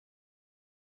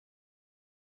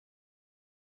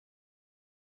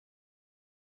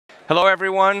Hello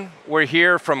everyone, we're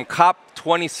here from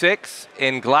COP26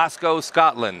 in Glasgow,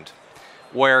 Scotland,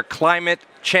 where climate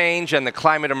change and the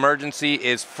climate emergency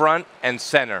is front and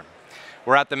center.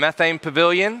 We're at the Methane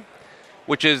Pavilion,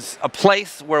 which is a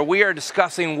place where we are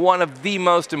discussing one of the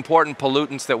most important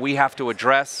pollutants that we have to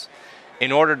address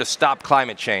in order to stop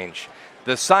climate change.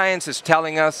 The science is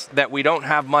telling us that we don't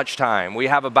have much time. We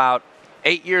have about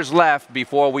 8 years left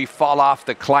before we fall off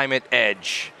the climate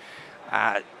edge.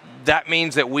 That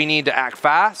means that we need to act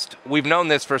fast. We've known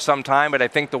this for some time, but I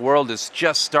think the world is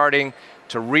just starting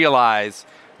to realize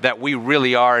that we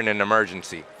really are in an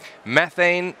emergency.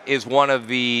 Methane is one of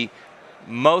the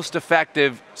most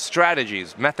effective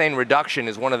strategies. Methane reduction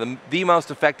is one of the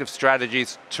most effective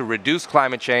strategies to reduce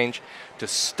climate change, to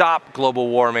stop global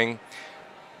warming.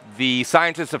 The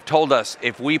scientists have told us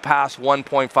if we pass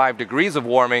 1.5 degrees of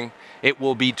warming, it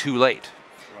will be too late.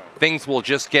 Right. Things will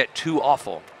just get too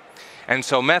awful. And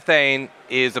so methane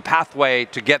is a pathway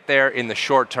to get there in the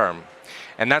short term.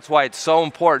 And that's why it's so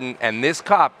important, and this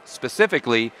COP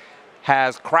specifically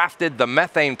has crafted the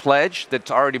methane pledge that's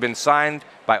already been signed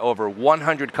by over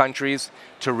 100 countries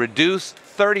to reduce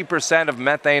 30% of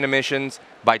methane emissions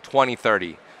by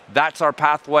 2030. That's our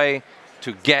pathway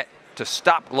to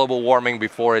stop global warming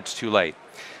before it's too late.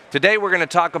 Today we're going to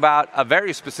talk about a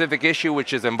very specific issue,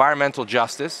 which is environmental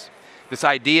justice. This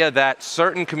idea that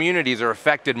certain communities are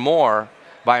affected more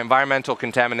by environmental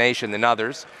contamination than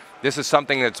others. This is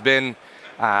something that's been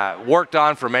worked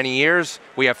on for many years.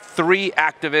 We have 3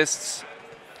 activists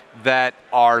that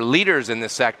are leaders in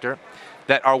this sector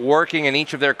that are working in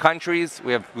each of their countries.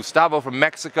 We have Gustavo from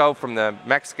Mexico, from the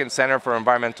Mexican Center for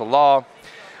Environmental Law.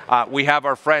 We have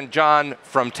our friend John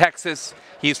from Texas.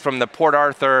 He's from the Port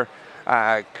Arthur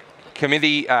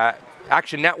Community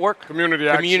Action Network.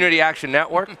 Community Action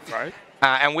Network. Right.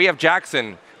 And we have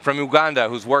Jackson from Uganda,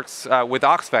 who works with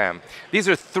Oxfam. These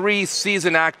are 3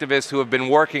 seasoned activists who have been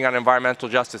working on environmental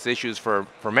justice issues for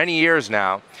many years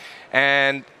now.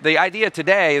 And the idea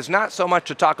today is not so much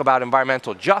to talk about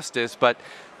environmental justice, but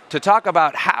to talk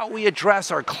about how we address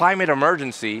our climate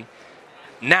emergency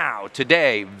now,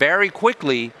 today, very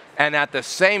quickly, and at the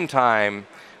same time,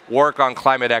 work on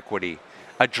climate equity.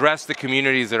 Address the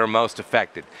communities that are most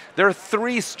affected. There are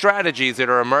 3 strategies that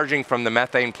are emerging from the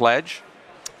Methane Pledge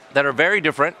that are very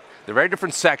different. They're very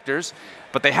different sectors,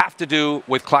 but they have to do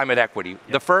with climate equity.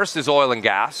 Yep. The first is oil and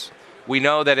gas. We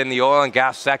know that in the oil and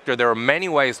gas sector, there are many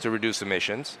ways to reduce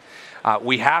emissions.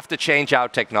 We have to change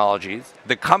out technologies.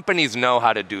 The companies know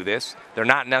how to do this. They're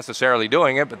not necessarily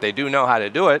doing it, but they do know how to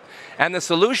do it. And the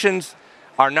solutions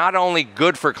are not only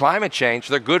good for climate change,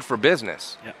 they're good for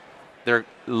business. Yep. They're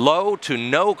low to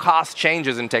no cost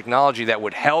changes in technology that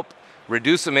would help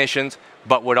reduce emissions,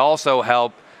 but would also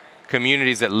help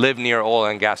communities that live near oil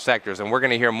and gas sectors. And we're going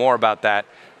to hear more about that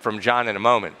from John in a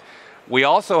moment. We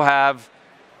also have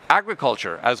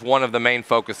agriculture as one of the main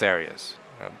focus areas.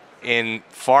 In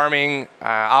farming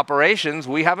operations,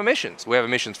 we have emissions. We have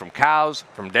emissions from cows,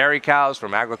 from dairy cows,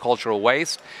 from agricultural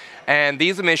waste. And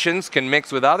these emissions can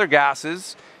mix with other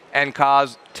gases and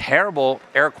cause terrible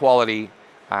air quality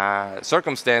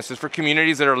circumstances for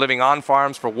communities that are living on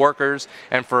farms, for workers,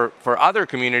 and for other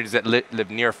communities that live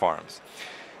near farms.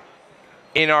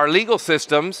 In our legal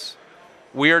systems,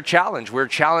 we are challenged. We're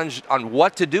challenged on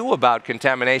what to do about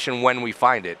contamination when we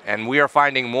find it. And we are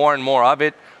finding more and more of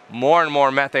it. More and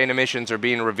more methane emissions are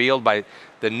being revealed by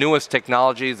the newest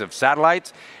technologies of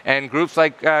satellites. And groups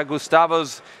like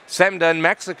Gustavo's SEMDA in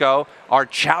Mexico are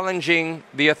challenging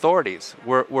the authorities.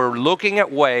 We're looking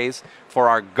at ways for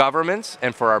our governments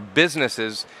and for our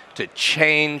businesses to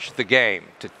change the game,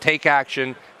 to take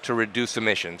action to reduce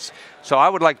emissions. So I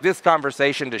would like this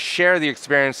conversation to share the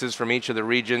experiences from each of the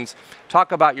regions,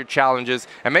 talk about your challenges,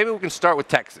 and maybe we can start with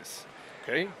Texas,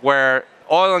 okay, where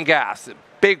oil and gas, a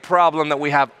big problem that we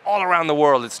have all around the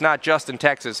world. It's not just in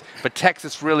Texas, but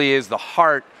Texas really is the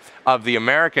heart of the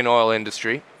American oil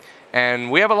industry.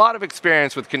 And we have a lot of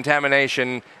experience with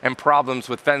contamination and problems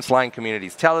with fence line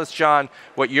communities. Tell us, John,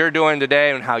 what you're doing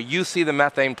today and how you see the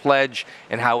Methane Pledge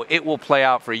and how it will play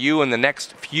out for you in the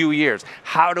next few years.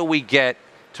 How do we get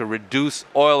to reduce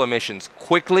oil emissions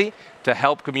quickly to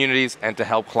help communities and to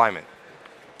help climate?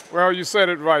 Well, you said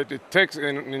it right.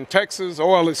 In Texas,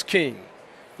 oil is king.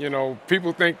 You know,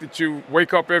 people think that you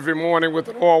wake up every morning with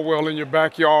an oil well in your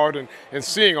backyard and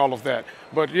seeing all of that.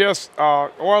 But yes,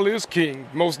 oil is king,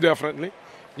 most definitely.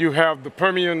 You have the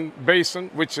Permian Basin,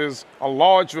 which is a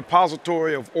large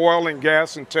repository of oil and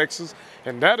gas in Texas,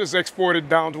 and that is exported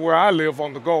down to where I live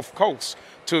on the Gulf Coast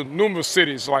to numerous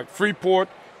cities like Freeport,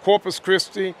 Corpus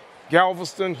Christi,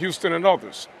 Galveston, Houston, and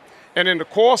others. And in the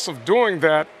course of doing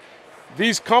that,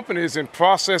 these companies in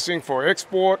processing for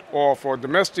export or for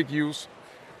domestic use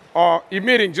are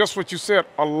emitting, just what you said,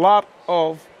 a lot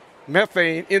of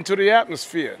methane into the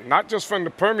atmosphere, not just from the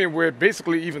Permian, where it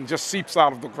basically even just seeps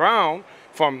out of the ground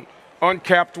from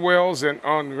uncapped wells and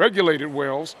unregulated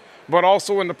wells, but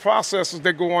also in the processes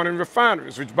that go on in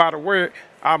refineries, which, by the way,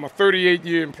 I'm a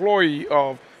 38-year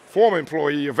former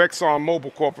employee of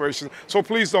ExxonMobil Corporation, so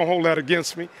please don't hold that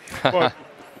against me. But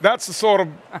that's the sort of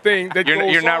thing that goes on.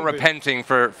 You're not repenting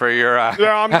for your...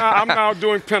 Yeah, I'm now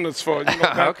doing penance for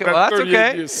that, okay, well, that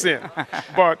 38 year sin.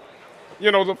 But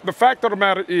the fact of the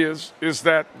matter is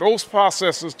that those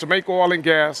processes to make oil and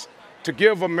gas, to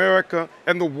give America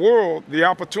and the world the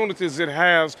opportunities it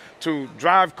has to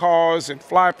drive cars and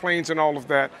fly planes and all of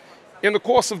that, in the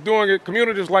course of doing it,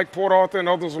 communities like Port Arthur and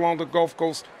others along the Gulf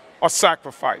Coast are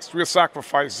sacrificed. We're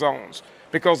sacrifice zones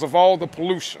because of all the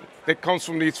pollution that comes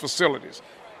from these facilities,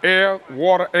 air,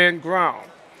 water, and ground.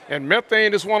 And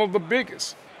methane is one of the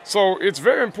biggest. So it's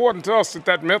very important to us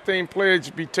that methane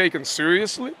pledge be taken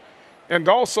seriously, and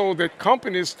also that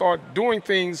companies start doing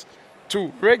things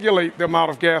to regulate the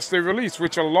amount of gas they release,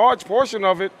 which a large portion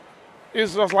of it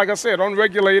is, just like I said,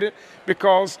 unregulated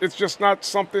because it's just not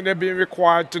something they're being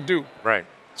required to do. Right.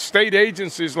 State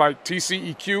agencies like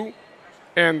TCEQ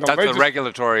and the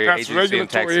regulatory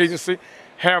agency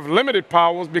have limited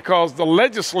powers because the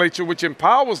legislature, which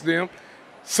empowers them,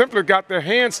 simply got their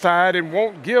hands tied and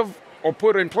won't give or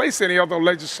put in place any other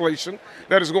legislation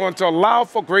that is going to allow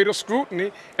for greater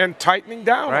scrutiny and tightening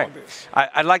down on this.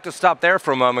 I'd like to stop there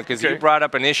for a moment because you brought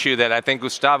up an issue that I think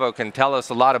Gustavo can tell us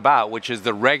a lot about, which is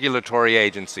the regulatory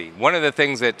agency. One of the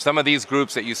things that some of these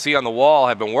groups that you see on the wall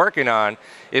have been working on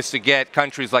is to get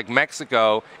countries like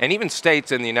Mexico and even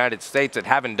states in the United States that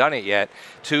haven't done it yet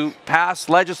to pass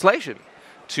legislation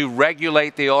to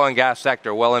regulate the oil and gas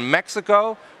sector. Well, in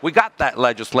Mexico, we got that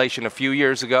legislation a few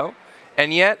years ago.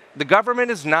 And yet, the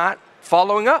government is not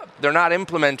following up. They're not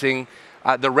implementing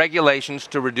the regulations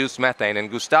to reduce methane. And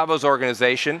Gustavo's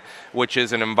organization, which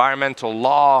is an environmental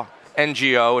law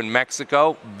NGO in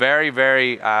Mexico, very,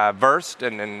 very versed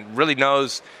and really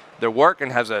knows their work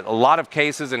and has a lot of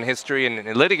cases in history and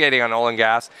litigating on oil and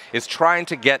gas, is trying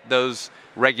to get those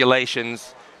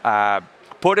regulations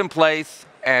put in place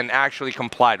and actually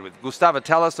complied with. Gustavo,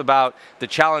 tell us about the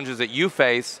challenges that you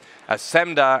face as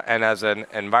SEMDA and as an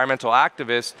environmental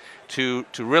activist to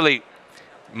really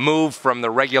move from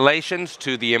the regulations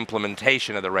to the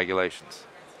implementation of the regulations.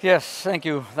 Yes, thank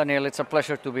you, Daniel. It's a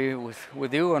pleasure to be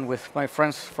with you and with my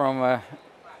friends from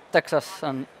Texas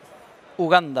and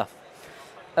Uganda.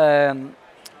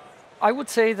 I would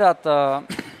say that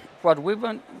what we've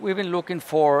been looking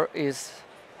for is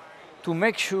to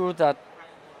make sure that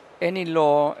any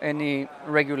law, any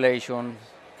regulation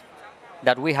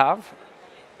that we have,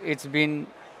 it's been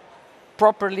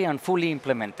properly and fully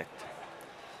implemented.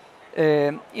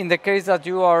 In the case that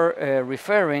you are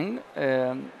referring,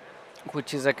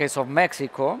 which is the case of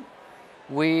Mexico,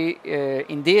 we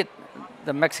indeed,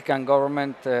 the Mexican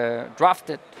government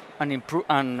drafted and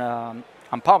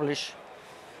published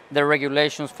the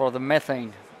regulations for the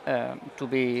methane to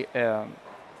be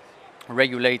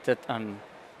regulated and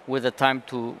with the time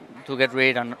to get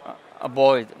rid and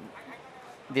avoid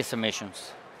these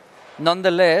emissions.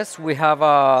 Nonetheless, we have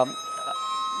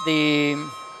the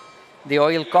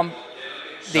oil company.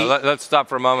 So let's stop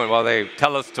for a moment while they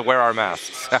tell us to wear our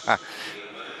masks.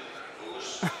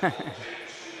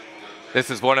 This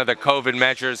is one of the COVID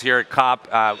measures here at COP.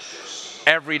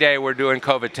 Every day we're doing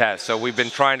COVID tests, so we've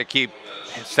been trying to keep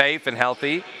safe and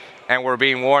healthy, and we're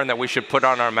being warned that we should put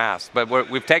on our masks, but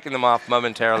we've taken them off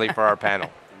momentarily for our panel.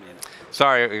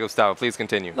 Sorry, Gustavo, please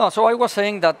continue. No, so I was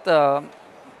saying that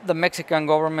the Mexican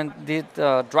government did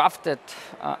drafted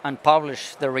and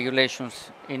publish the regulations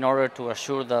in order to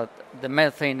assure that the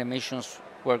methane emissions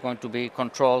were going to be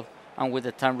controlled and with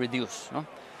the time reduced. No?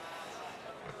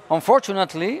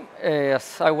 Unfortunately,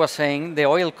 as I was saying, the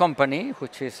oil company,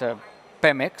 which is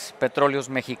Pemex, Petróleos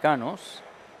Mexicanos,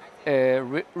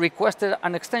 requested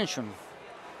an extension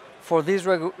for these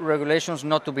regulations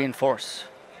not to be enforced.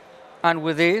 And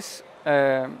with this,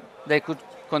 they could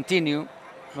continue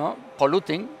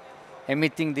polluting,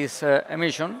 emitting this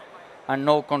emission, and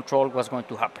no control was going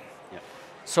to happen. Yeah.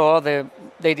 So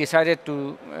they decided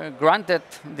to grant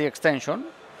the extension.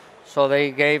 So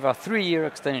they gave a 3-year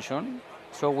extension.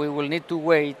 So we will need to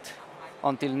wait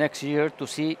until next year to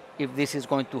see if this is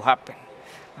going to happen.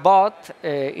 But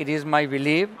it is my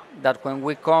belief that when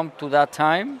we come to that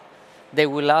time, they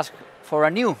will ask for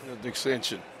a new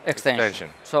extension.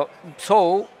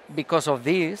 So because of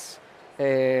this,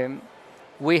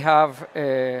 we have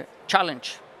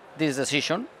challenged this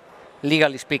decision,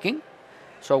 legally speaking,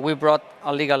 So we brought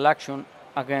a legal action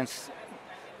against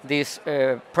this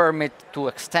permit to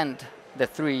extend the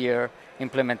 3-year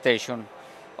implementation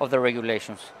of the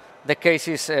regulations. The case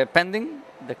is pending.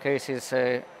 The case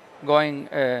is going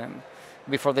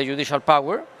before the judicial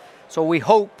power. So we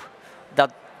hope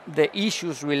that the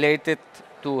issues related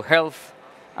to health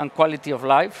and quality of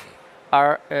life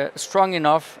are strong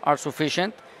enough, are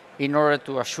sufficient, in order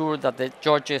to assure that the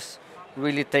judges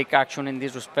really take action in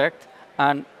this respect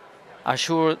and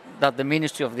assure that the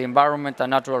Ministry of the Environment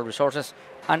and Natural Resources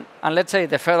and let's say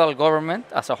the federal government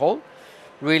as a whole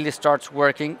really starts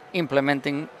working,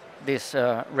 implementing these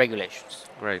regulations.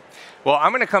 Great. Well,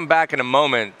 I'm going to come back in a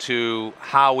moment to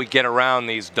how we get around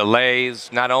these delays,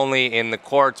 not only in the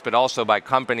courts, but also by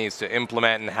companies to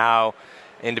implement, and how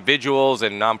individuals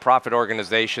and nonprofit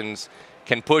organizations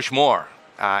can push more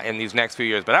in these next few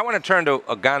years. But I want to turn to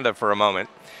Uganda for a moment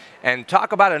and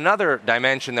talk about another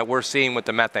dimension that we're seeing with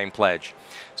the methane pledge.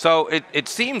 So it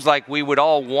seems like we would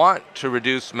all want to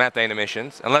reduce methane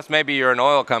emissions, unless maybe you're an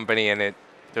oil company and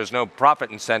there's no profit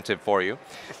incentive for you.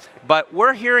 But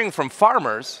we're hearing from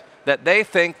farmers that they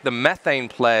think the methane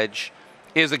pledge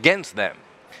is against them,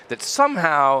 that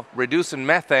somehow reducing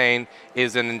methane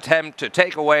is an attempt to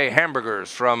take away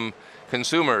hamburgers from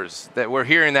consumers. That we're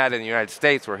hearing that in the United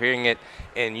States, we're hearing it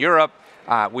in Europe.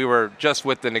 We were just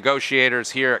with the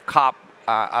negotiators here at COP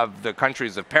of the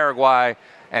countries of Paraguay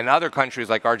and other countries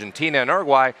like Argentina and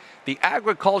Uruguay. The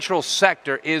agricultural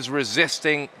sector is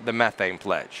resisting the methane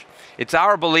pledge. It's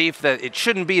our belief that it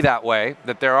shouldn't be that way,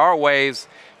 that there are ways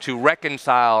to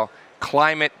reconcile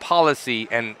climate policy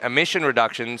and emission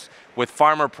reductions with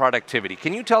farmer productivity.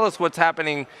 Can you tell us what's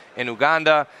happening in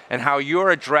Uganda and how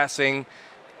you're addressing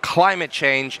climate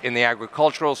change in the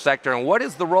agricultural sector, and what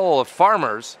is the role of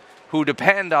farmers who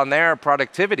depend on their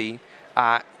productivity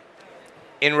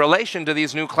in relation to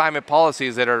these new climate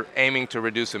policies that are aiming to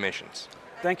reduce emissions?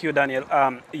 Thank you, Daniel.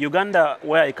 Uganda,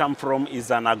 where I come from, is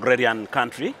an agrarian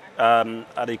country. The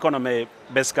economy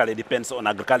basically depends on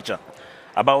agriculture.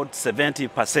 About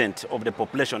 70% of the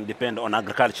population depend on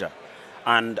agriculture,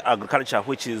 and agriculture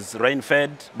which is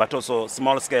rain-fed, but also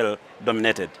small-scale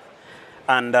dominated.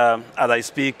 And as I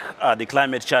speak, the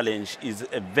climate challenge is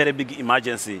a very big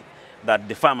emergency that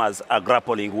the farmers are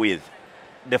grappling with.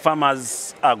 The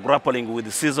farmers are grappling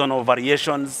with seasonal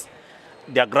variations.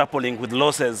 They are grappling with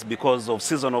losses because of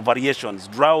seasonal variations,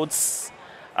 droughts.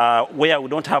 Where we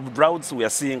don't have droughts, we are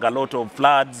seeing a lot of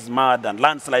floods, mud, and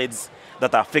landslides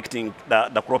that are affecting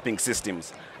the cropping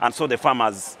systems. And so the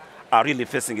farmers are really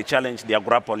facing a challenge. They are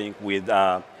grappling with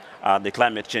the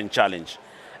climate change challenge.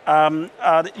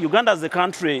 Uganda as a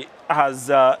country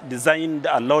has designed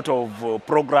a lot of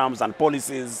programs and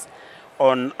policies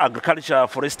on agriculture.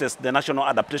 For instance, the National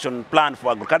Adaptation Plan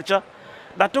for Agriculture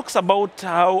that talks about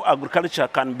how agriculture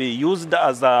can be used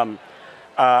as a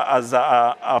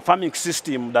farming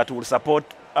system that will support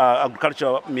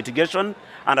agriculture mitigation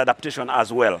and adaptation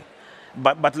as well.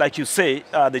 But like you say,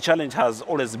 the challenge has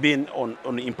always been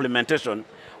on implementation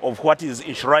of what is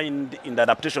enshrined in the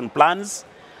adaptation plans.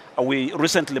 We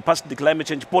recently passed the climate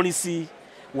change policy.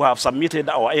 We have submitted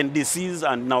our NDCs,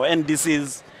 and in our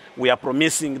NDCs, we are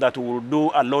promising that we will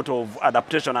do a lot of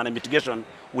adaptation and mitigation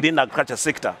within the agriculture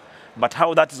sector. But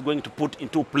how that is going to put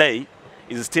into play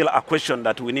is still a question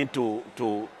that we need to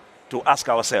ask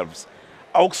ourselves.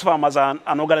 Oxfam as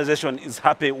an organization is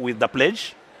happy with the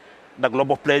pledge, the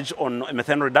global pledge on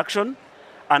methane reduction,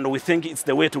 and we think it's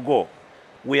the way to go.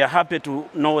 We are happy to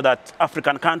know that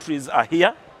African countries are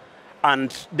here,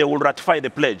 and they will ratify the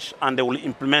pledge, and they will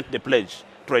implement the pledge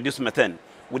to reduce methane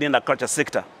within the agriculture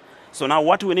sector. So now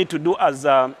what we need to do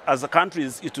as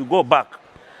countries is to go back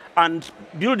and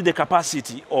build the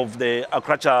capacity of the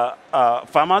agriculture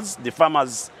farmers, the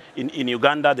farmers in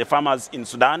Uganda, the farmers in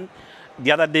Sudan.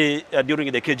 The other day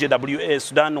during the KJWA,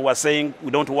 Sudan was saying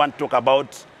we don't want to talk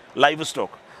about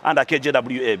livestock under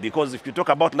KJWA, because if you talk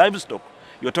about livestock,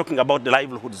 you're talking about the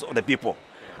livelihoods of the people.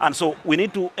 And so we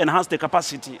need to enhance the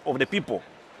capacity of the people,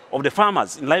 of the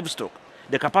farmers in livestock,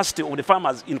 the capacity of the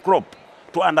farmers in crop,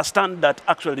 to understand that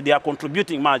actually they are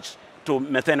contributing much to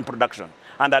methane production,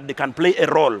 and that they can play a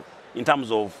role in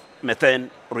terms of methane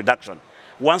reduction.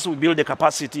 Once we build the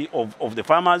capacity of the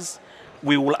farmers,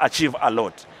 we will achieve a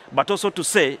lot. But also to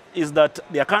say is that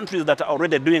there are countries that are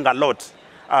already doing a lot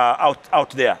out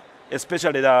there,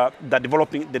 especially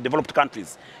the developed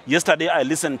countries. Yesterday I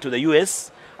listened to the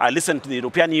US, I listened to the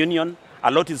European Union.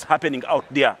 A lot is happening out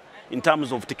there in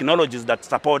terms of technologies that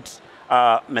support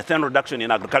methane reduction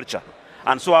in agriculture.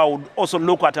 And so I would also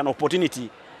look at an opportunity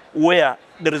where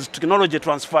there is technology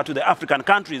transfer to the African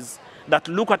countries that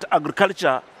look at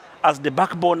agriculture as the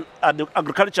backbone,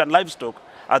 agriculture and livestock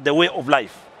as the way of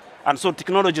life. And so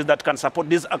technologies that can support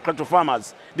these agricultural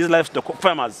farmers, these livestock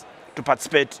farmers, to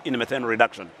participate in methane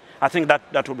reduction. I think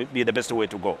that would be the best way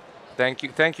to go.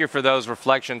 Thank you for those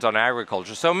reflections on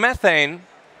agriculture. So methane,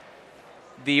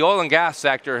 the oil and gas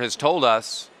sector has told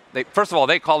us, first of all,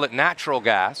 they call it natural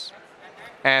gas.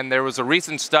 And there was a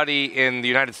recent study in the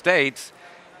United States,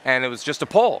 and it was just a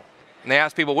poll. And they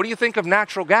asked people, what do you think of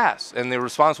natural gas? And the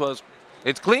response was,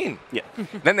 it's clean. Yeah.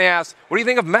 Then they asked, what do you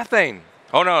think of methane?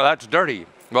 Oh no, that's dirty.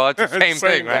 Well, it's the same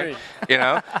thing, right? You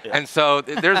know? Yeah. And so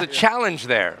there's a challenge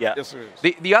there. Yeah. Yes, there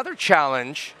is. The other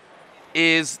challenge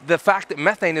is the fact that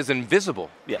methane is invisible.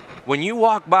 Yeah. When you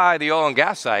walk by the oil and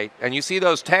gas site and you see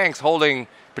those tanks holding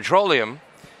petroleum,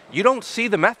 you don't see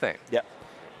the methane. Yeah.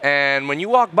 And when you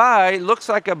walk by, it looks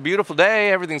like a beautiful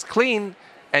day, everything's clean,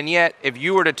 and yet if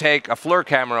you were to take a FLIR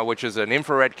camera, which is an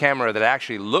infrared camera that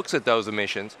actually looks at those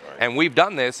emissions, and we've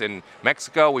done this in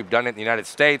Mexico, we've done it in the United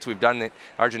States, we've done it in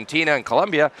Argentina and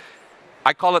Colombia,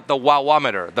 I call it the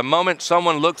wowometer. The moment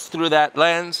someone looks through that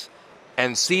lens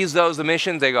and sees those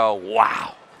emissions, they go,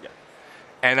 wow. Yeah.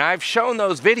 And I've shown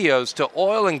those videos to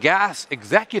oil and gas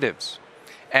executives.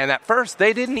 And at first,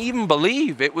 they didn't even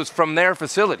believe it was from their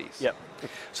facilities. Yeah.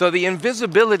 So the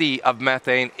invisibility of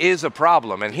methane is a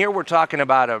problem. And here we're talking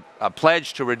about a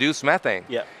pledge to reduce methane.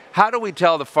 Yeah. How do we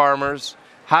tell the farmers?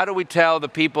 How do we tell the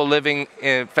people living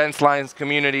in fence lines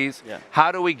communities? Yeah.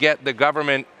 How do we get the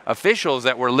government officials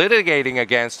that we're litigating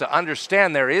against to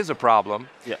understand there is a problem?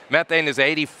 Yeah. Methane is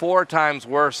 84 times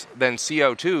worse than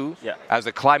CO2 Yeah. as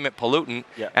a climate pollutant.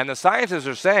 Yeah. And the scientists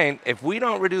are saying if we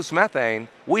don't reduce methane,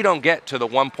 we don't get to the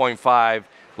 1.5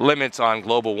 limits on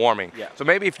global warming. Yeah. So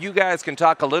maybe if you guys can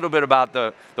talk a little bit about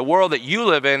the world that you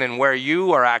live in and where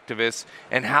you are activists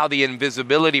and how the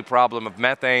invisibility problem of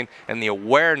methane and the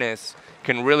awareness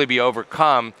can really be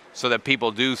overcome so that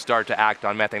people do start to act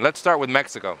on methane. Let's start with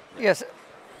Mexico. Yes,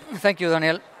 thank you,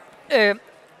 Daniel.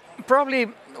 Probably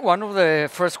one of the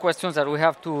first questions that we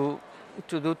have to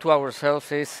do to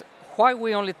ourselves is why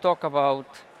we only talk about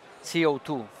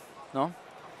CO2, no?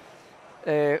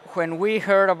 When we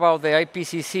heard about the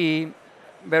IPCC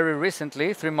very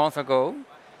recently, 3 months ago,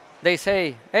 they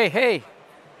say, hey,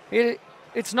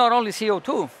 it's not only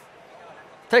CO2.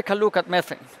 Take a look at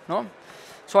methane, no?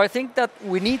 So I think that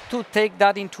we need to take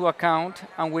that into account,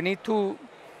 and we need to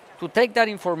take that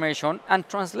information and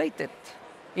translate it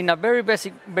in a very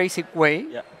basic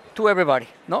way to everybody,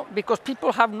 no? Because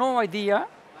people have no idea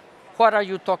what are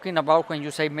you talking about when you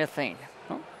say methane,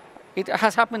 no? It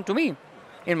has happened to me.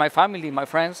 In my family, my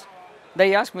friends,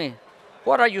 they ask me,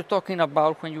 what are you talking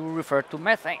about when you refer to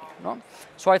methane? No?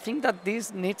 So I think that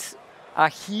this needs a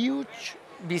huge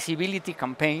visibility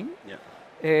campaign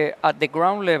at the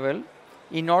ground level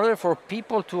in order for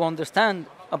people to understand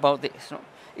about this. No?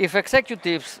 If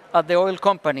executives at the oil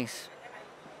companies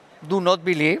do not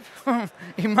believe,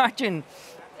 imagine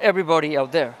everybody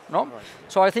out there. No? Right.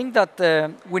 So I think that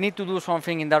we need to do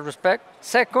something in that respect.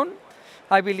 Second,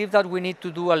 I believe that we need to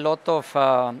do a lot of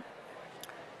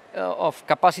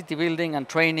capacity building and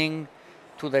training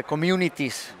to the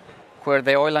communities where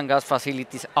the oil and gas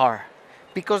facilities are,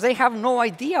 because they have no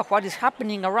idea what is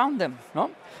happening around them.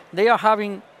 No? They are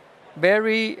having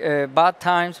very bad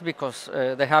times because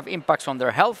they have impacts on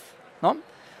their health. No?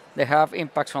 They have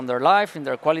impacts on their life, in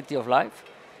their quality of life,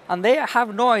 and they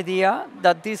have no idea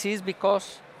that this is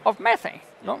because of methane.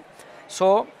 No?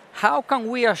 So how can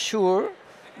we assure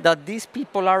that these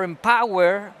people are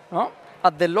empowered, no,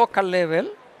 at the local level,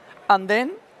 and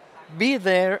then be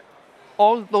there,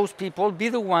 all those people be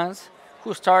the ones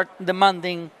who start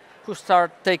demanding, who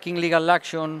start taking legal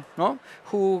action, no,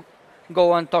 who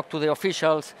go and talk to the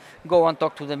officials, go and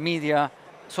talk to the media,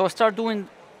 so start doing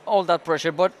all that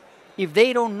pressure. But if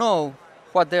they don't know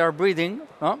what they are breathing,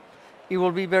 no, it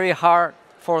will be very hard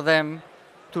for them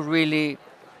to really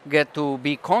get to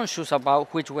be conscious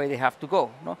about which way they have to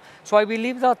go. No? So I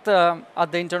believe that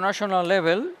at the international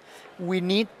level, we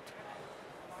need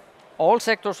all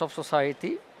sectors of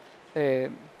society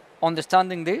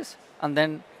understanding this and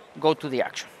then go to the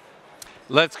action.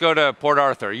 Let's go to Port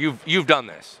Arthur. You've done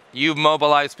this. You've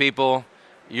mobilized people.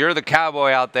 You're the cowboy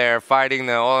out there fighting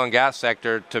the oil and gas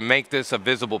sector to make this a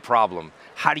visible problem.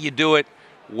 How do you do it?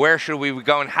 Where should we be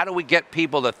going? How do we get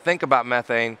people to think about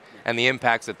methane and the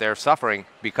impacts that they're suffering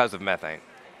because of methane?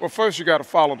 Well, first you got to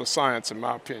follow the science, in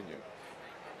my opinion,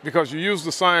 because you use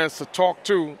the science to talk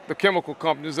to the chemical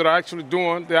companies that are actually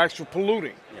doing the actual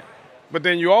polluting. Yeah. But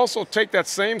then you also take that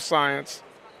same science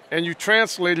and you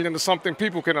translate it into something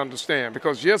people can understand.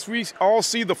 Because yes, we all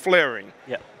see the flaring.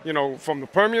 Yeah. You know, from the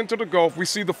Permian to the Gulf, we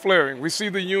see the flaring. We see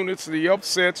the units, the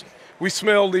upsets. We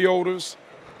smell the odors.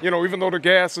 even though the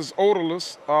gas is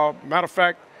odorless, matter of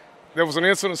fact, there was an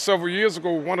incident several years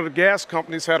ago. One of the gas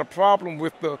companies had a problem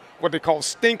with what they call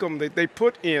stinkum that they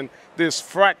put in this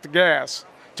fracked gas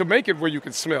to make it where you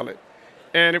can smell it.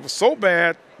 And it was so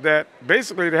bad that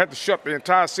basically they had to shut the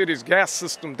entire city's gas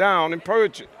system down and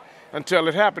purge it until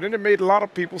it happened. And it made a lot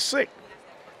of people sick.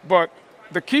 But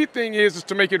the key thing is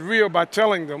to make it real by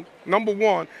telling them, number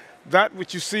one, that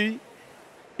which you see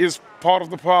is part of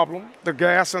the problem, the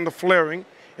gas and the flaring,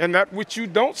 and that which you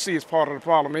don't see is part of the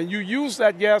problem. And you use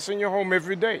that gas in your home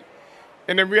every day.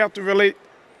 And then we have to relate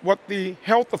what the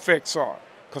health effects are.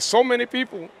 Because so many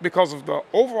people, because of the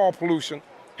overall pollution,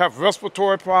 have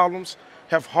respiratory problems,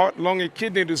 have heart, lung, and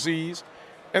kidney disease,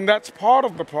 and that's part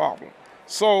of the problem.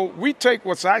 So we take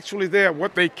what's actually there,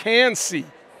 what they can see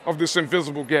of this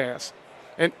invisible gas,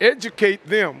 and educate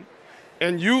them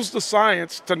and use the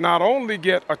science to not only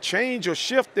get a change or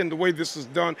shift in the way this is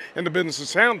done and the business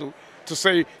is handled, to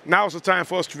say now's the time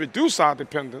for us to reduce our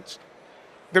dependence,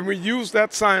 then we use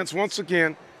that science once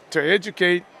again to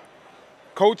educate,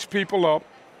 coach people up,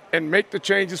 and make the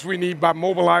changes we need by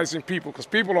mobilizing people, because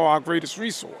people are our greatest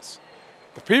resource.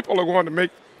 The people are going to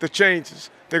make the changes.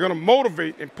 They're going to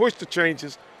motivate and push the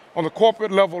changes on the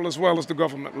corporate level as well as the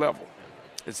government level.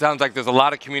 It sounds like there's a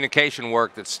lot of communication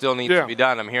work that still needs to be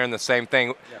done. I'm hearing the same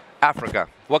thing. Africa,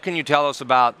 what can you tell us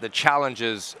about the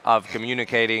challenges of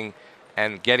communicating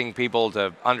and getting people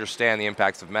to understand the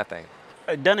impacts of methane?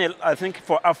 Daniel, I think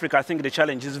for Africa, I think the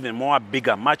challenge is even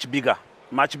bigger, much bigger,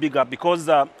 because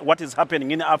what is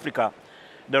happening in Africa,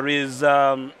 there is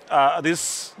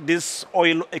this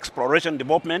oil exploration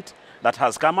development that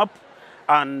has come up,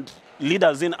 and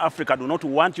leaders in Africa do not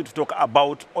want you to talk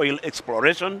about oil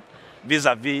exploration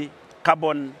vis-a-vis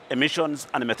carbon emissions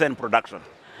and methane production,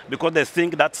 because they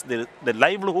think that's the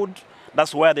livelihood,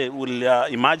 that's where they will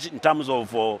emerge in terms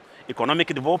of economic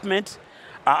development,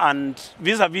 and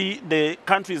vis-a-vis the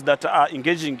countries that are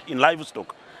engaging in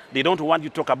livestock. They don't want you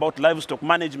to talk about livestock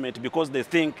management because they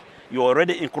think you're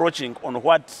already encroaching on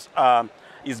what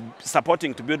is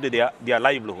supporting to build their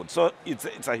livelihood. So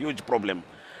it's a huge problem.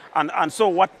 And so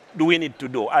what do we need to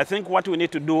do? I think what we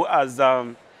need to do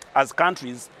as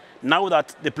countries, now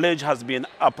that the pledge has been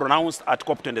pronounced at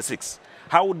COP26,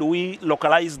 how do we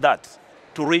localize that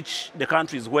to reach the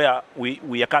countries where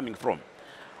we are coming from?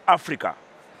 Africa,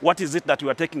 what is it that we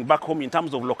are taking back home in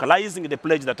terms of localizing the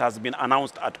pledge that has been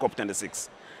announced at COP26?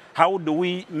 How do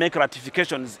we make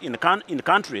ratifications in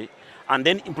country and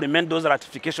then implement those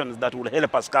ratifications that will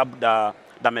help us curb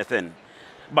the methane?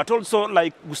 But also,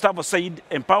 like Gustavo said,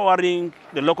 empowering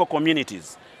the local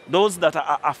communities, those that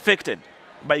are affected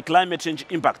by climate change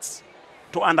impacts,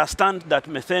 to understand that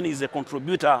methane is a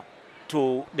contributor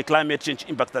to the climate change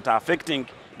impacts that are affecting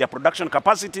their production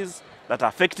capacities, that are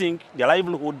affecting their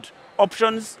livelihood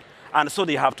options, and so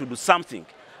they have to do something.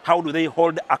 How do they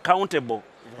hold accountable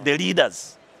the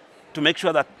leaders to make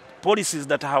sure that policies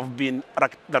that have been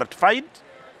ratified,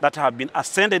 that have been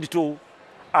ascended to,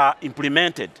 are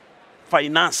implemented,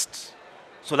 financed,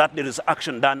 so that there is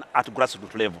action done at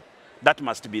grassroots level? That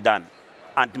must be done,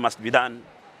 and it must be done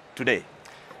today.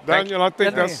 Daniel, I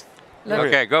think that's...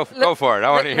 Okay, go for it. I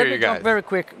want to hear you guys. Let me jump very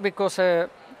quick, because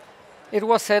it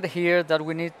was said here that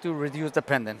we need to reduce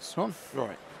dependence, no?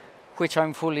 Right. Which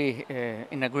I'm fully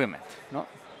in agreement, no?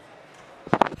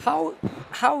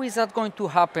 How is that going to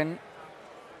happen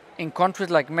in countries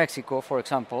like Mexico, for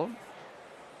example,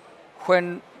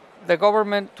 when the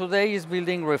government today is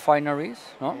building refineries,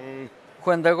 no?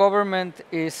 When the government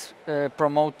is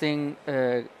promoting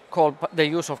the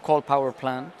use of coal power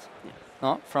plants,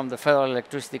 no? From the Federal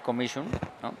Electricity Commission,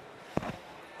 no?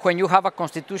 When you have a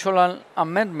constitutional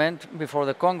amendment before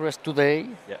the Congress today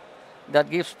that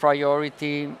gives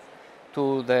priority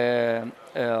to the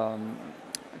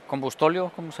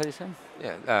combustóleo, ¿cómo se dice?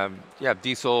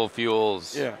 Diesel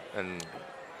fuels and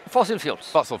fossil fuels.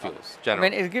 Fossil fuels, generally. I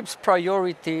mean, it gives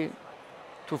priority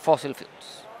to fossil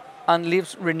fuels and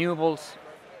leaves renewables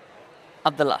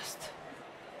at the last.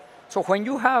 So when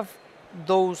you have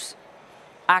those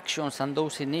actions and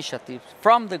those initiatives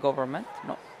from the government,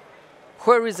 no,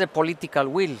 where is the political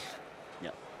will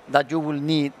that you will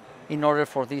need in order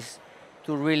for this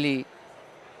to really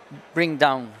bring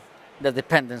down the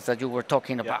dependence that you were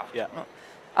talking about? No?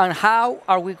 And how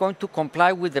are we going to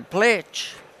comply with the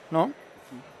pledge, no,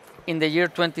 in the year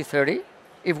 2030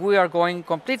 if we are going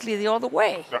completely the other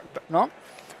way? No?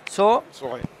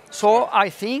 So I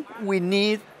think we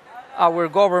need our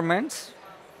governments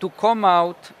to come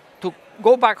out, to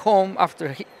go back home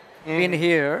after being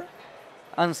here,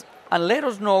 and let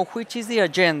us know which is the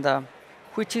agenda,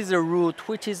 which is the route,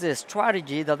 which is the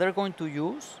strategy that they're going to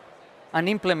use and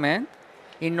implement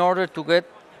in order to get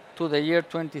to the year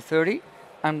 2030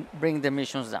 and bring the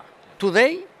emissions down.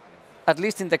 Today, at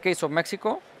least in the case of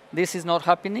Mexico, this is not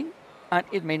happening, and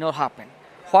it may not happen.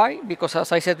 Why? Because,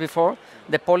 as I said before,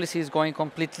 the policy is going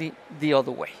completely the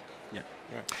other way. Yeah.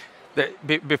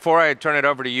 Before I turn it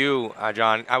over to you,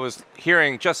 John, I was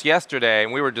hearing just yesterday,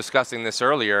 and we were discussing this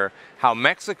earlier, how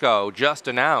Mexico just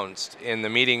announced in the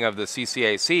meeting of the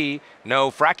CCAC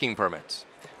no fracking permits.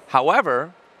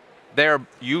 However,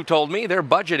 you told me they're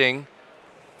budgeting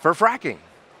for fracking,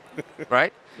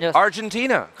 right? Yes.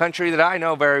 Argentina, country that I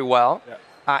know very well,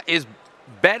 is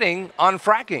betting on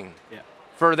fracking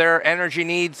for their energy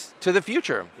needs to the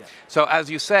future. Yeah. So as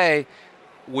you say,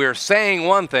 we're saying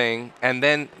one thing and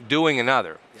then doing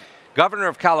another. Yeah. Governor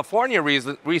of California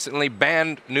recently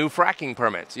banned new fracking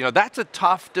permits. You know, that's a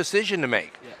tough decision to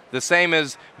make. Yeah. The same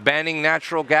as banning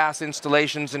natural gas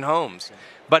installations in homes. Yeah.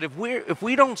 But if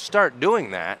we don't start doing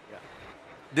that,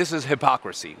 this is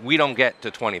hypocrisy. We don't get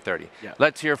to 2030. Yeah.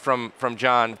 Let's hear from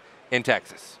John in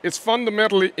Texas. It's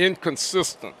fundamentally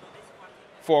inconsistent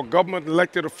for government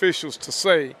elected officials to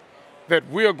say that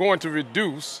we are going to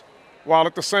reduce while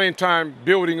at the same time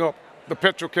building up the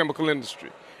petrochemical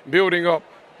industry, building up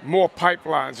more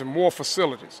pipelines and more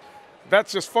facilities.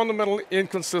 That's just fundamentally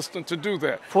inconsistent to do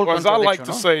that. Full as I like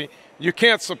to say, you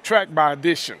can't subtract by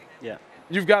addition. Yeah.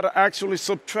 You've got to actually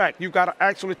subtract. You've got to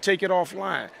actually take it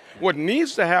offline. What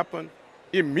needs to happen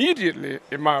immediately,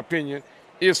 in my opinion,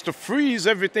 is to freeze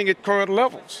everything at current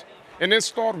levels and then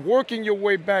start working your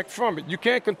way back from it. You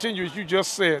can't continue, as you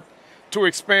just said, to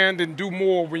expand and do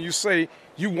more when you say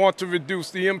you want to reduce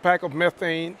the impact of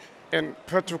methane and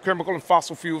petrochemical and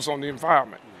fossil fuels on the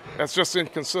environment. That's just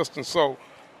inconsistent. So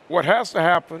what has to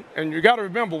happen, and you got to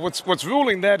remember what's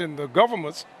ruling that in the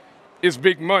governments is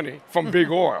big money from big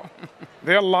oil.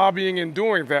 They're lobbying and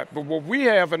doing that. But what we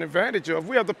have an advantage of,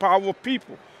 we have the power of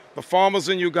people. The farmers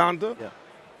in Uganda,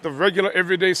 the regular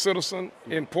everyday citizen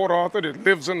in Port Arthur that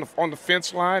lives on the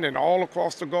fence line and all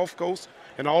across the Gulf Coast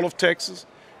and all of Texas,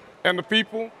 and the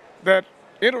people that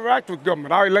interact with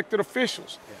government, our elected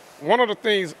officials. One of the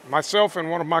things myself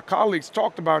and one of my colleagues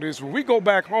talked about is when we go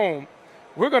back home,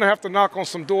 we're going to have to knock on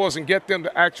some doors and get them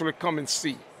to actually come and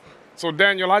see. So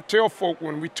Daniel, I tell folk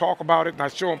when we talk about it and I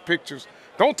show them pictures,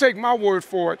 don't take my word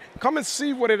for it. Come and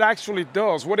see what it actually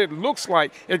does, what it looks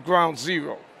like at ground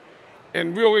zero.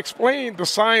 And we'll explain the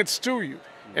science to you.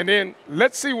 And then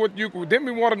let's see then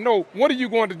we want to know, what are you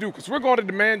going to do? Because we're going to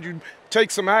demand you take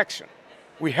some action.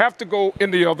 We have to go in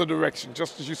the other direction,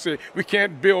 just as you said. We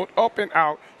can't build up and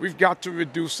out. We've got to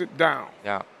reduce it down.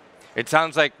 Yeah. It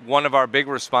sounds like one of our big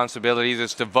responsibilities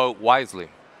is to vote wisely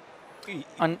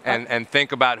and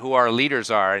think about who our leaders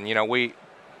are. And, you know,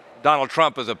 Donald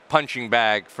Trump is a punching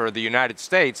bag for the United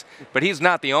States, but he's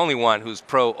not the only one who's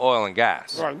pro-oil and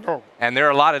gas. Right, no. And there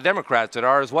are a lot of Democrats that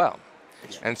are as well.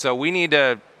 And so we need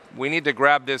to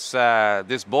grab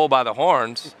this bull by the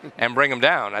horns and bring him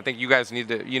down. I think you guys need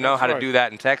to, know how to do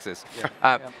that in Texas.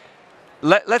 Yeah.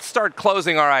 Let's start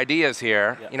closing our ideas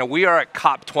here. Yeah. You know, we are at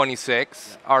COP26.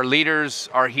 Yeah. Our leaders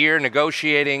are here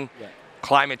negotiating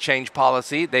climate change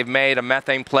policy. They've made a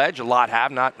methane pledge. A lot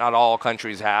have, not all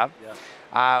countries have.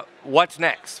 Yeah. What's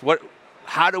next?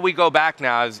 How do we go back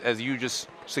now, as you just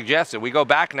suggested? We go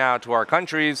back now to our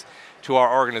countries, to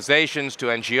our organizations, to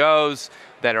NGOs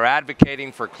that are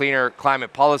advocating for cleaner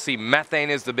climate policy. Methane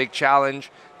is the big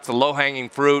challenge. It's a low-hanging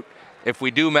fruit. If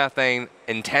we do methane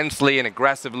intensely and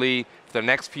aggressively for the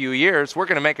next few years, we're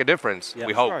going to make a difference. Yeah,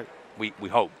 we hope. Right. We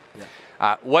hope.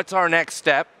 Yeah. What's our next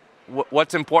step?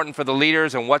 What's important for the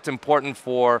leaders and what's important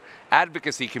for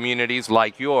advocacy communities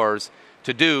like yours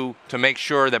to do to make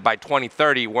sure that by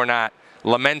 2030 we're not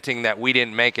lamenting that we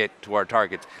didn't make it to our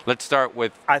targets? Let's start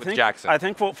with Jackson. I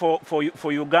think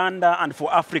for Uganda and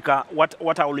for Africa,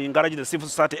 what I will encourage the civil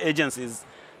society agencies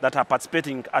that are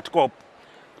participating at COP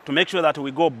to make sure that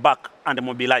we go back and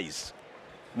mobilize.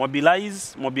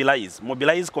 Mobilize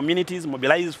communities,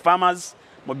 mobilize farmers,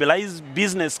 mobilize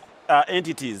business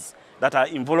entities that are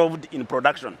involved in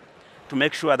production to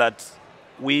make sure that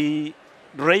we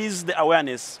raise the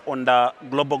awareness on the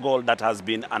global goal that has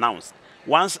been announced.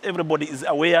 Once everybody is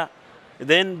aware,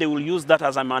 then they will use that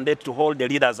as a mandate to hold the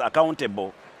leaders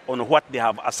accountable on what they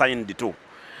have assigned to.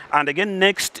 And again,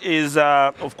 next is,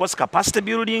 of course, capacity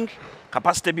building.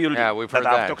 Yeah, we've heard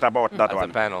that. I've talked about that one.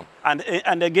 The panel.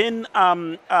 And again,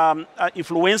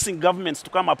 influencing governments to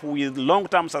come up with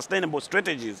long-term sustainable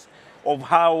strategies of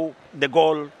how the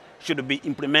goal should be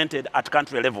implemented at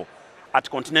country level, at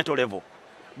continental level.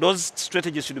 Those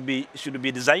strategies should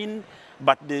be designed,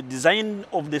 but the design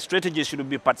of the strategies should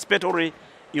be participatory,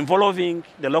 involving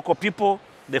the local people,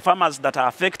 the farmers that are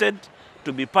affected,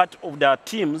 to be part of their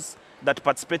teams that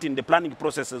participate in the planning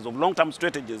processes of long-term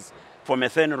strategies for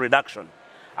methane reduction,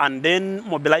 and then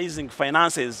mobilizing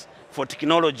finances for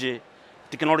technology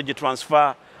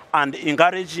transfer, and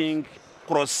encouraging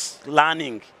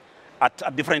cross-learning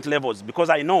at different levels. Because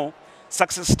I know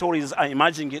success stories are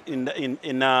emerging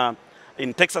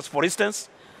in Texas, for instance.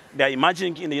 They are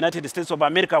emerging in the United States of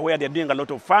America, where they're doing a lot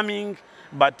of farming,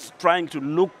 but trying to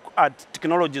look at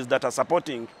technologies that are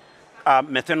supporting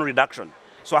methane reduction.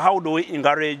 So how do we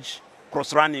encourage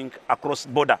cross-running across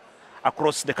border,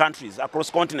 across the countries, across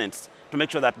continents, to make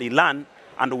sure that they learn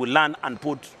and will learn and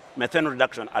put methane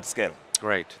reduction at scale?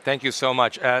 Great, thank you so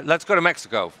much. Let's go to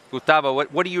Mexico. Gustavo,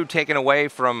 what are you taking away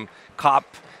from COP?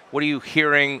 What are you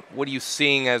hearing? What are you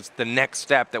seeing as the next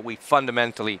step that we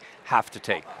fundamentally have to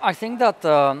take? I think that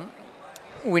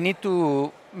we need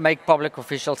to make public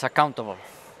officials accountable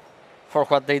for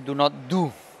what they do not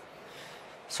do.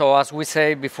 So as we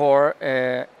say before,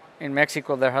 in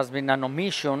Mexico there has been an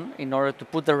omission in order to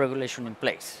put the regulation in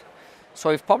place. So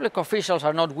if public officials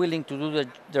are not willing to do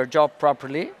their job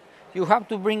properly, you have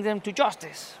to bring them to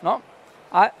justice, no?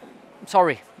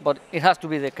 Sorry, but it has to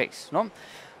be the case, no?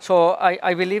 So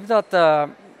I believe that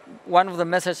one of the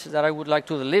messages that I would like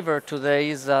to deliver today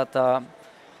is that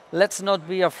let's not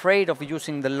be afraid of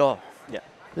using the law. Yeah.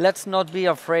 Let's not be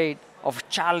afraid of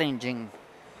challenging,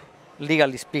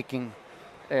 legally speaking,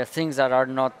 things that are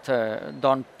not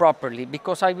done properly,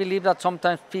 because I believe that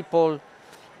sometimes people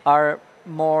are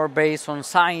more based on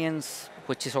science,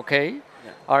 which is okay,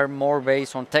 are more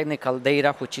based on technical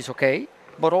data, which is okay,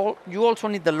 but you also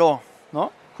need the law,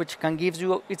 no? Which can give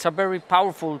you, it's a very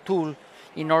powerful tool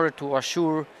in order to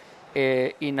assure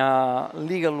in a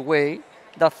legal way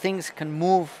that things can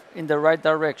move in the right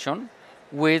direction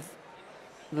with,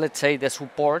 let's say, the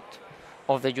support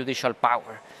of the judicial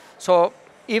power. So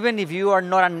even if you are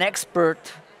not an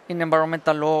expert in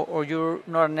environmental law, or you're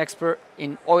not an expert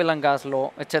in oil and gas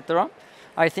law, etc.,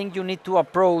 I think you need to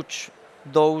approach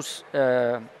those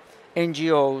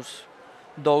NGOs,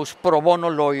 those pro bono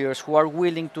lawyers who are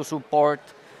willing to support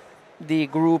the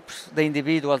groups, the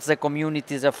individuals, the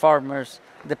communities, the farmers,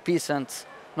 the peasants,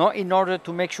 no, in order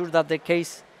to make sure that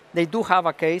they do have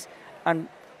a case and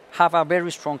have a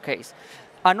very strong case.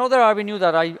 Another avenue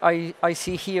that I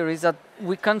see here is that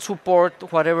we can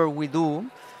support whatever we do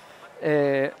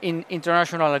in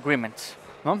international agreements,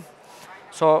 no?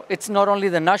 So it's not only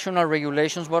the national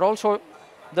regulations, but also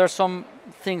there's some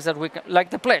things that we can,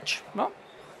 like the pledge, no?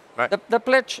 Right. The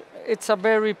pledge, it's a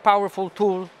very powerful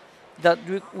tool that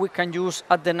we can use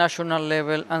at the national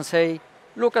level and say,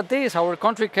 look at this, our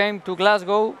country came to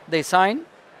Glasgow, they signed,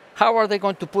 how are they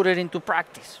going to put it into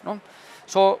practice, no?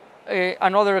 So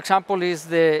another example is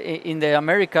in the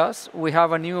Americas, we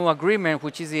have a new agreement,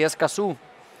 which is the Escazú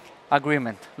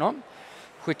agreement, no?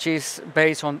 Which is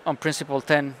based on Principle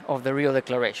 10 of the Rio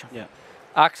Declaration. Yeah.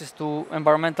 Access to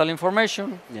environmental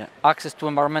information, access to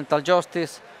environmental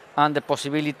justice, and the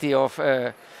possibility of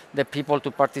the people to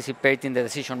participate in the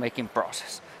decision-making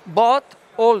process. But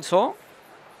also,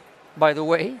 by the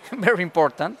way, very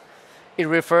important, it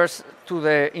refers to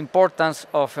the importance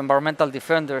of environmental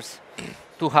defenders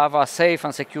to have a safe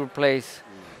and secure place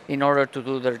in order to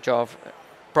do their job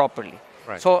properly.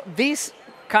 Right. So these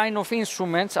kind of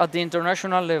instruments at the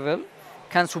international level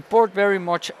can support very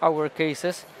much our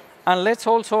cases, and let's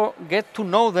also get to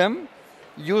know them,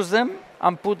 use them,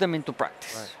 and put them into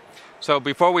practice. Right. So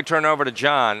before we turn over to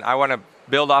John, I want to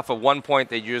build off of one point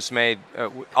that you just made.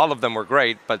 All of them were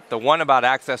great, but the one about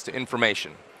access to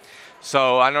information.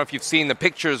 So I don't know if you've seen the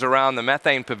pictures around the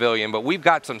methane pavilion, but we've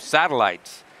got some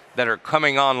satellites that are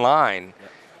coming online. Yeah.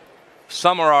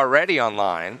 Some are already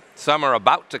online, some are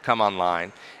about to come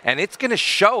online, and it's going to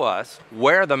show us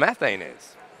where the methane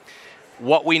is.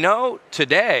 What we know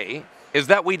today is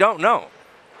that we don't know,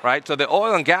 right? So the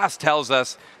oil and gas tells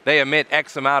us they emit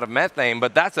X amount of methane,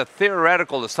 but that's a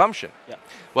theoretical assumption. Yeah.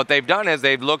 What they've done is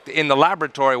they've looked in the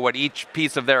laboratory what each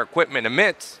piece of their equipment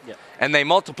emits, and they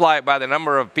multiply it by the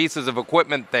number of pieces of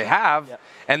equipment they have,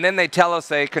 and then they tell us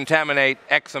they contaminate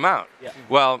X amount.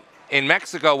 Well, in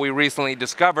Mexico, we recently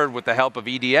discovered, with the help of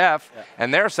EDF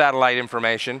and their satellite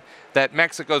information, that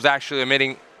Mexico's actually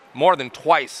emitting more than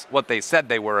twice what they said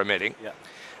they were emitting.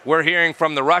 We're hearing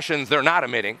from the Russians they're not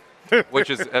emitting, which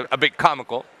is a bit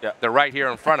comical. They're right here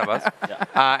in front of us.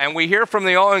 And we hear from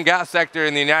the oil and gas sector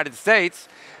in the United States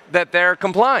that they're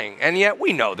complying, and yet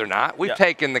we know they're not. We've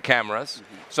taken the cameras.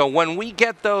 So when we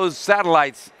get those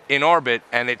satellites in orbit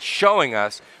and it's showing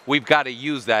us, we've got to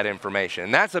use that information.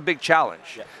 And that's a big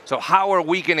challenge. So how are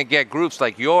we going to get groups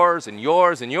like yours and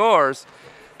yours and yours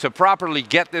to properly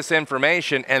get this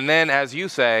information and then, as you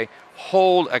say,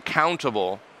 hold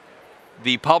accountable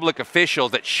the public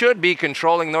officials that should be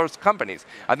controlling those companies.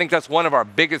 I think that's one of our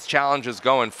biggest challenges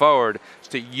going forward, is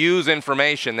to use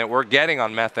information that we're getting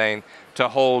on methane to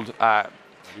hold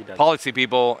policy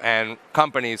people and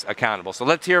companies accountable. So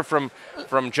let's hear from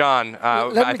John.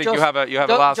 I think you have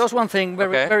a last. Just one thing,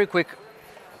 very quick.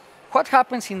 What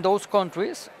happens in those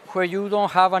countries where you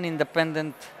don't have an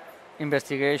independent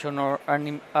investigation or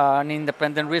an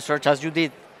independent research, as you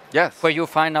did? Yes. Where you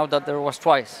find out that there was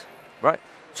twice. Right.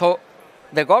 So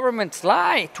the governments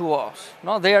lie to us.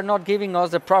 No, they are not giving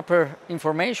us the proper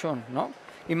information. No.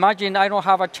 Imagine I don't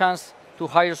have a chance to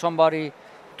hire somebody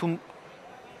to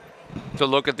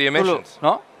look at the emissions.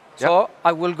 No. Yep. So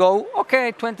I will go,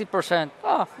 okay, 20%.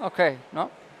 Ah, okay.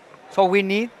 No. So we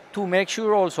need to make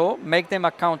sure also make them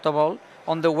accountable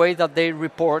on the way that they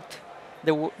report,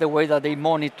 the way that they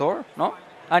monitor. No.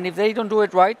 And if they don't do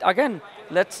it right, again,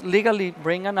 let's legally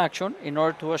bring an action in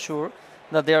order to assure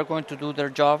that they are going to do their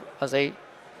job as they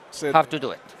have to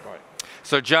do it. Right.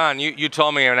 So John, you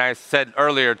told me, and I said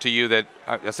earlier to you that,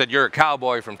 I said you're a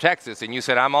cowboy from Texas, and you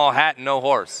said I'm all hat and no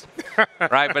horse,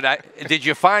 right? But did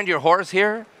you find your horse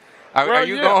here? Are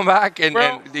you going back, and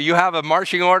do you have a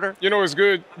marching order? You know, it's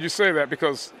good you say that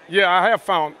because, yeah, I have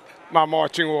found my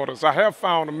marching orders. I have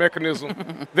found a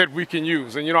mechanism that we can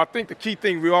use. And, you know, I think the key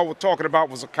thing we all were talking about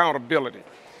was accountability.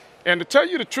 And to tell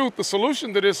you the truth, the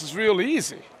solution to this is real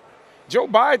easy. Joe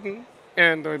Biden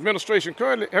and the administration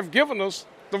currently have given us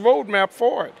the roadmap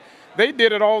for it. They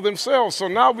did it all themselves. So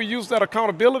now we use that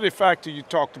accountability factor you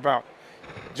talked about.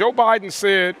 Joe Biden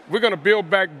said, we're going to build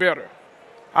back better.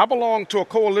 I belong to a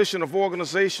coalition of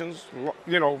organizations,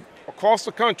 you know, across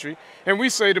the country, and we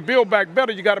say to build back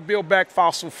better, you got to build back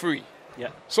fossil-free. Yeah.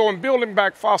 So in building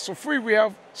back fossil-free, we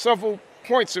have several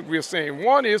points that we're saying.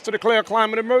 One is to declare a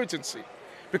climate emergency,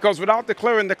 because without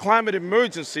declaring the climate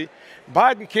emergency,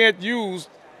 Biden can't use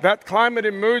that climate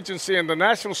emergency and the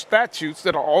national statutes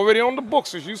that are already on the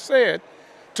books, as you said,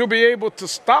 to be able to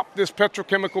stop this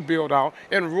petrochemical build-out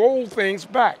and roll things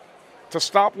back, to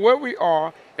stop where we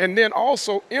are, and then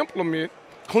also implement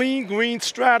clean, green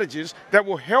strategies that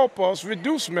will help us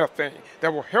reduce methane,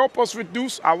 that will help us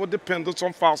reduce our dependence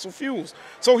on fossil fuels.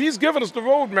 So he's given us the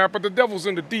roadmap, but the devil's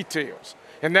in the details.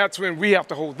 And that's when we have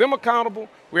to hold them accountable.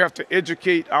 We have to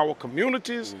educate our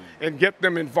communities and get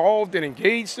them involved and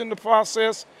engaged in the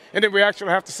process. And then we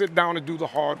actually have to sit down and do the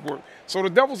hard work. So the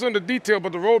devil's in the detail,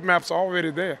 but the roadmap's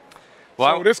already there.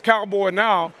 Well, so this cowboy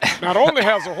now not only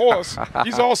has a horse,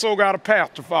 he's also got a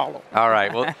path to follow. All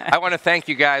right. Well, I want to thank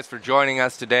you guys for joining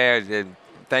us today. I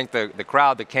thank the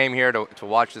crowd that came here to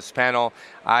watch this panel.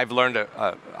 I've learned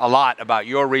a lot about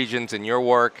your regions and your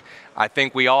work. I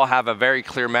think we all have a very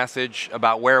clear message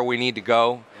about where we need to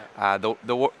go.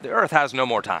 The Earth has no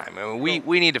more time. I mean,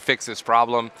 we need to fix this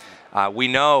problem. We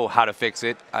know how to fix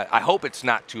it. I hope it's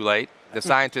not too late. The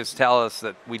scientists tell us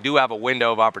that we do have a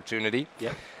window of opportunity.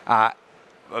 Yeah.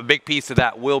 A big piece of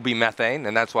that will be methane,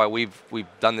 and that's why we've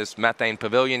done this methane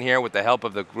pavilion here with the help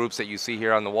of the groups that you see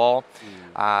here on the wall,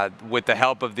 with the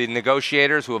help of the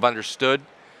negotiators who have understood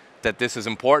that this is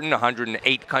important.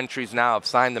 108 countries now have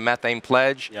signed the methane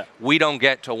pledge. Yeah. We don't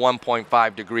get to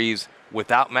 1.5 degrees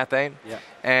without methane, Yeah.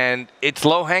 and it's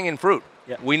low-hanging fruit.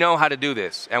 Yeah. We know how to do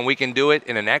this, and we can do it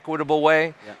in an equitable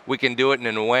way. Yeah. We can do it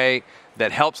in a way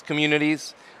that helps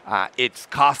communities. It's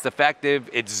cost effective,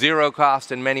 it's zero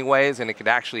cost in many ways, and it could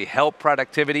actually help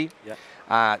productivity.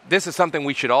 Yeah. This is something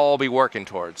we should all be working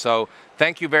towards. So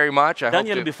thank you very much.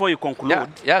 Daniel, before you conclude,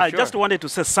 I just wanted to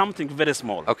say something very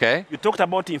small. Okay. You talked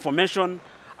about information,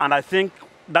 and I think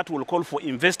that will call for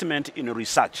investment in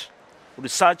research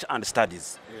and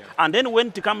studies. Yeah. And then when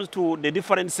it comes to the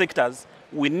different sectors,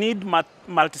 we need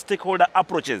multi-stakeholder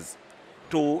approaches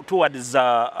towards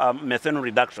methane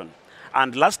reduction.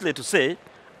 And lastly, to say,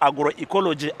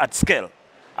 agroecology at scale.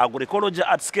 Agroecology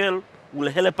at scale will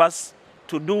help us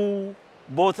to do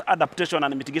both adaptation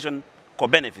and mitigation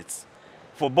co-benefits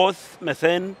for both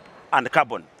methane and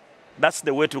carbon. That's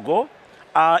the way to go.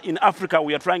 In Africa,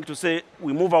 we are trying to say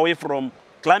we move away from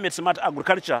climate-smart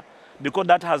agriculture because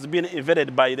that has been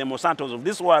invaded by the Monsantos of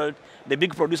this world, the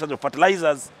big producers of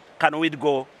fertilizers. Can we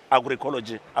go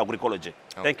agroecology? Okay.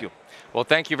 Thank you. Well,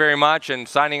 thank you very much. And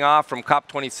signing off from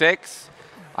COP26,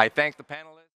 I thank the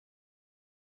panelists.